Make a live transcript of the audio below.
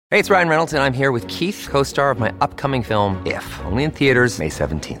Hey, it's Ryan Reynolds, and I'm here with Keith, co-star of my upcoming film, If, only in theaters May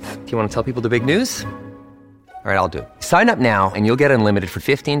 17th. Do you want to tell people the big news? All right, I'll do it. Sign up now and you'll get unlimited for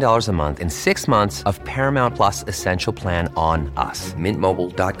 $15 a month and 6 months of Paramount Plus Essential Plan on us.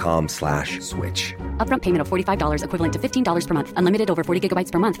 MintMobile.com/switch. Upfront payment of $45 equivalent to $15 per month. Unlimited over 40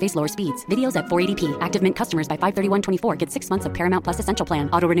 gigabytes per month. Face lower speeds. Videos at 480p. Active Mint customers by 531.24 get 6 months of Paramount Plus Essential Plan.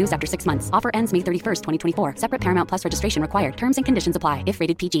 Auto renews after 6 months. Offer ends May 31st, 2024. Separate Paramount Plus registration required. Terms and conditions apply if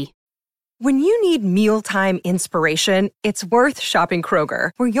rated PG. When you need mealtime inspiration, it's worth shopping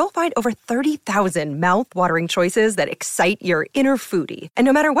Kroger, where you'll find over 30,000 mouth-watering choices that excite your inner foodie. And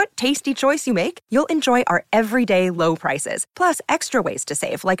no matter what tasty choice you make, you'll enjoy our everyday low prices, plus extra ways to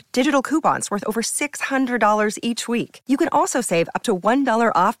save, like digital coupons worth over $600 each week. You can also save up to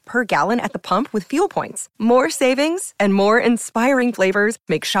 $1 off per gallon at the pump with fuel points. More savings and more inspiring flavors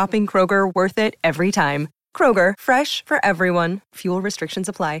make shopping Kroger worth it every time. Kroger, fresh for everyone. Fuel restrictions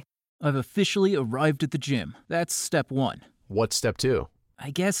apply. I've officially arrived at the gym. That's step one. What's step two?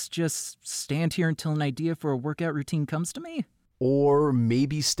 I guess just stand here until an idea for a workout routine comes to me. Or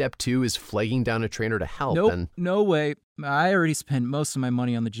maybe step two is flagging down a trainer to help. Nope, no way. I already spent most of my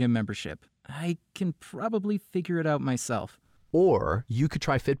money on the gym membership. I can probably figure it out myself. Or you could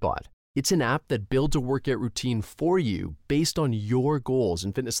try Fitbod. It's an app that builds a workout routine for you based on your goals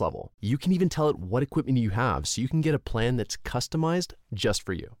and fitness level. You can even tell it what equipment you have so you can get a plan that's customized just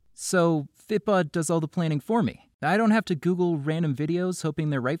for you. So Fitbod does all the planning for me. I don't have to Google random videos hoping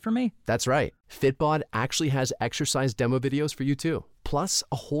they're right for me? That's right. Fitbod actually has exercise demo videos for you too. Plus,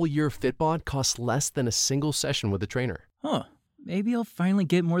 a whole year of Fitbod costs less than a single session with a trainer. Huh. Maybe I'll finally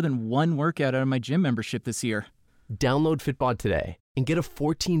get more than one workout out of my gym membership this year. Download Fitbod today and get a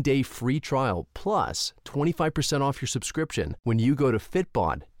 14-day free trial plus 25% off your subscription when you go to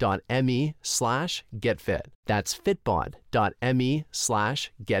fitbod.me/getfit. That's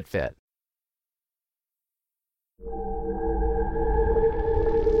fitbod.me/getfit.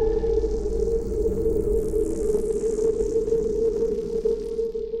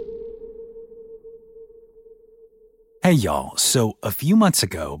 Hey y'all, so a few months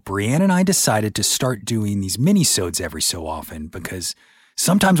ago, Brianne and I decided to start doing these mini-sodes every so often because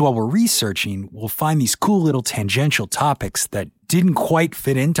sometimes while we're researching, we'll find these cool little tangential topics that didn't quite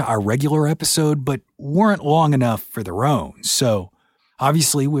fit into our regular episode but weren't long enough for their own. So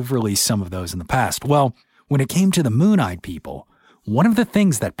obviously we've released some of those in the past. Well, when it came to the Moon-Eyed People, one of the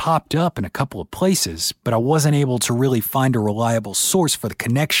things that popped up in a couple of places, but I wasn't able to really find a reliable source for the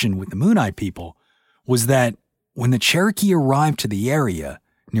connection with the Moon-Eyed People, was that when the Cherokee arrived to the area,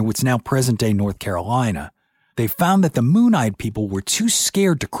 near what's now present-day North Carolina, they found that the Moon-Eyed People were too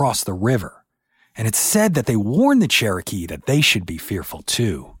scared to cross the river, and it's said that they warned the Cherokee that they should be fearful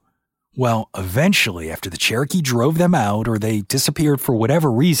too. Well, eventually, after the Cherokee drove them out or they disappeared for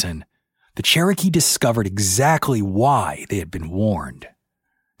whatever reason, the Cherokee discovered exactly why they had been warned.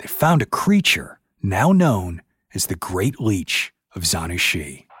 They found a creature now known as the Great Leech of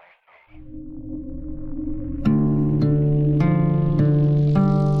Zanussi.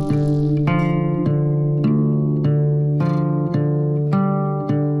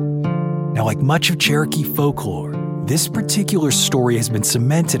 Now, like much of Cherokee folklore, this particular story has been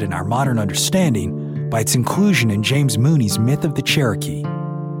cemented in our modern understanding by its inclusion in James Mooney's Myth of the Cherokee.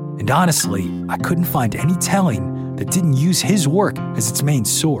 And honestly, I couldn't find any telling that didn't use his work as its main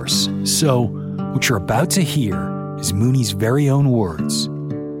source. So, what you're about to hear is Mooney's very own words,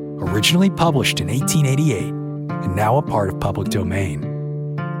 originally published in 1888 and now a part of public domain.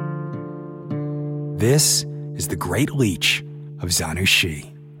 This is the Great Leech of Zanussi.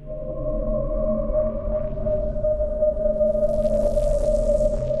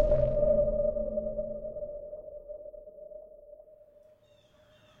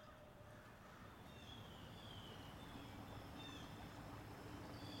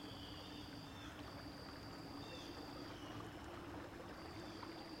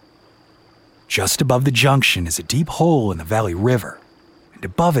 Just above the junction is a deep hole in the Valley River, and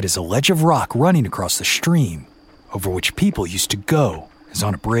above it is a ledge of rock running across the stream, over which people used to go as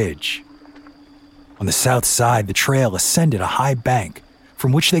on a bridge. On the south side, the trail ascended a high bank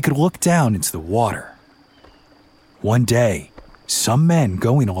from which they could look down into the water. One day, some men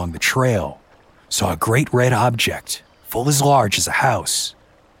going along the trail saw a great red object, full as large as a house,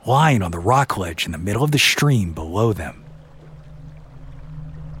 lying on the rock ledge in the middle of the stream below them.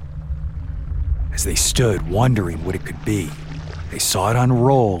 As they stood wondering what it could be, they saw it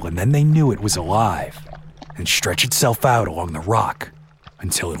unroll, and then they knew it was alive and stretch itself out along the rock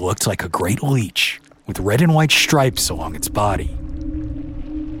until it looked like a great leech with red and white stripes along its body.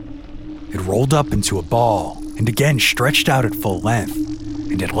 It rolled up into a ball and again stretched out at full length,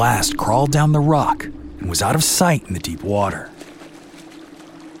 and at last crawled down the rock and was out of sight in the deep water.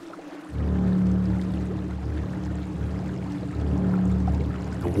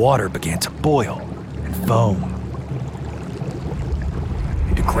 The water began to boil and foam,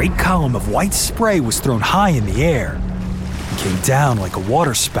 and a great column of white spray was thrown high in the air and came down like a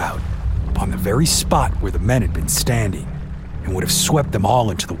waterspout upon the very spot where the men had been standing, and would have swept them all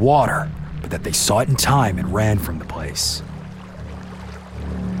into the water, but that they saw it in time and ran from the place.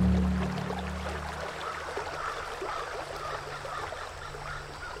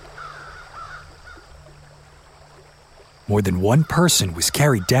 More than one person was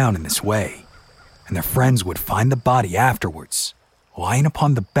carried down in this way, and their friends would find the body afterwards, lying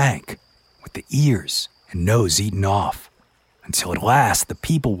upon the bank with the ears and nose eaten off, until at last the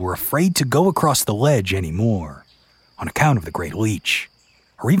people were afraid to go across the ledge anymore on account of the Great Leech,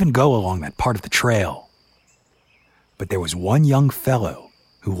 or even go along that part of the trail. But there was one young fellow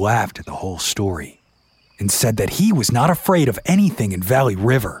who laughed at the whole story and said that he was not afraid of anything in Valley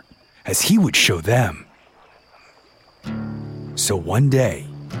River, as he would show them. So one day,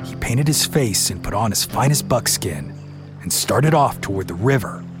 he painted his face and put on his finest buckskin and started off toward the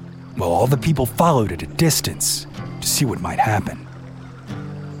river, while all the people followed at a distance to see what might happen.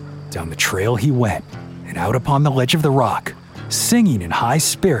 Down the trail he went, and out upon the ledge of the rock, singing in high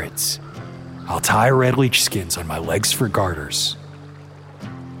spirits, "I'll tie red leech skins on my legs for garters."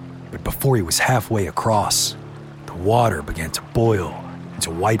 But before he was halfway across, the water began to boil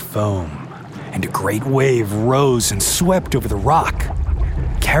into white foam, and a great wave rose and swept over the rock,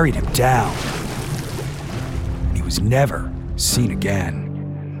 carried him down, and he was never seen again.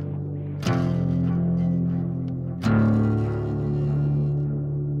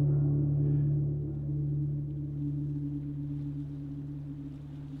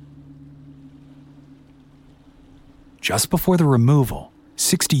 Just before the removal,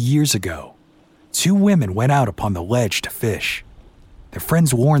 60 years ago, 2 women went out upon the ledge to fish. Their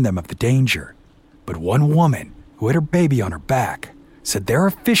friends warned them of the danger, but one woman, who had her baby on her back, said, "There are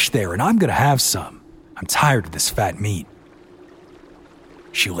fish there and I'm going to have some. I'm tired of this fat meat."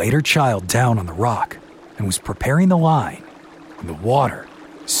 She laid her child down on the rock and was preparing the line when the water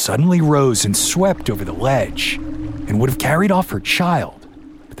suddenly rose and swept over the ledge and would have carried off her child,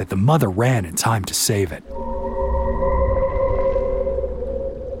 but that the mother ran in time to save it.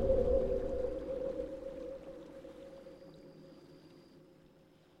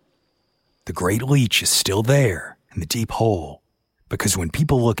 The Great Leech is still there in the deep hole, because when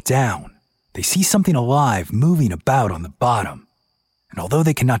people look down, they see something alive moving about on the bottom, and although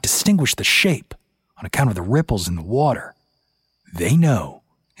they cannot distinguish the shape on account of the ripples in the water, they know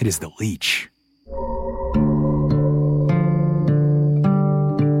it is the leech.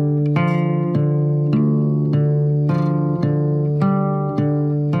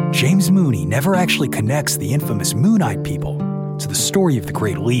 James Mooney never actually connects the infamous Moonite people to the story of the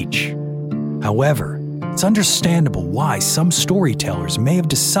Great Leech. However, it's understandable why some storytellers may have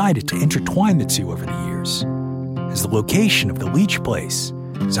decided to intertwine the two over the years, as the location of the Leech Place,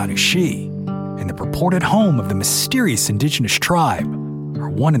 Zanushi, and the purported home of the mysterious indigenous tribe are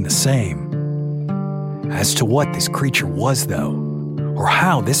one and the same. As to what this creature was, though, or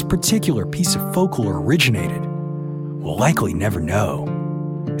how this particular piece of folklore originated, we'll likely never know.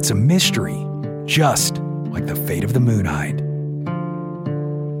 It's a mystery, just like the fate of the Moonhide.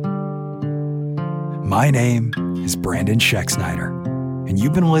 My name is Brandon Schexnayder, and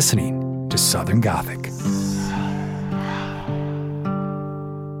you've been listening to Southern Gothic.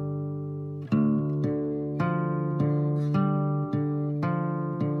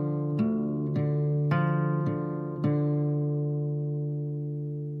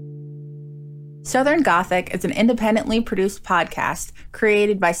 Southern Gothic is an independently produced podcast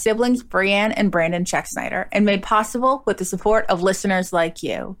created by siblings Brianne and Brandon Schexnayder and made possible with the support of listeners like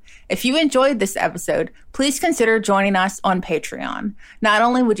you. If you enjoyed this episode, please consider joining us on Patreon. Not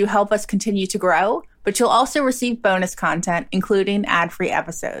only would you help us continue to grow, but you'll also receive bonus content, including ad-free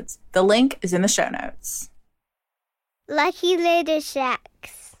episodes. The link is in the show notes. Lucky Little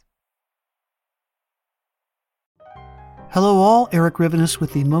Shacks. Hello all, Eric Rivenes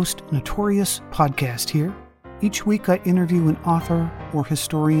with the Most Notorious podcast here. Each week I interview an author or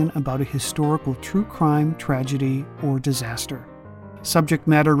historian about a historical true crime, tragedy, or disaster. Subject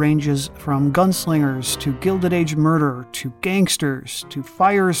matter ranges from gunslingers to Gilded Age murder to gangsters to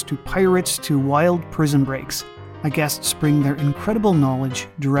fires to pirates to wild prison breaks. My guests bring their incredible knowledge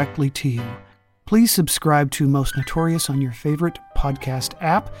directly to you. Please subscribe to Most Notorious on your favorite podcast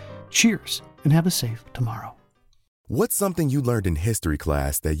app. Cheers, and have a safe tomorrow. What's something you learned in history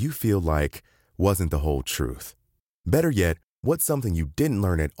class that you feel like wasn't the whole truth? Better yet, What's something you didn't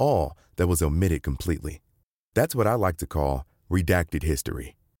learn at all that was omitted completely? That's what I like to call redacted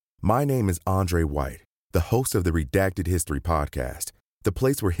history. My name is Andre White, the host of the Redacted History Podcast, the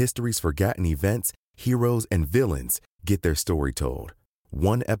place where history's forgotten events, heroes, and villains get their story told,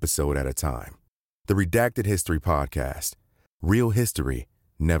 one episode at a time. The Redacted History Podcast. Real history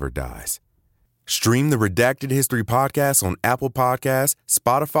never dies. Stream the Redacted History Podcast on Apple Podcasts,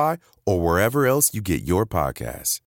 Spotify, or wherever else you get your podcasts.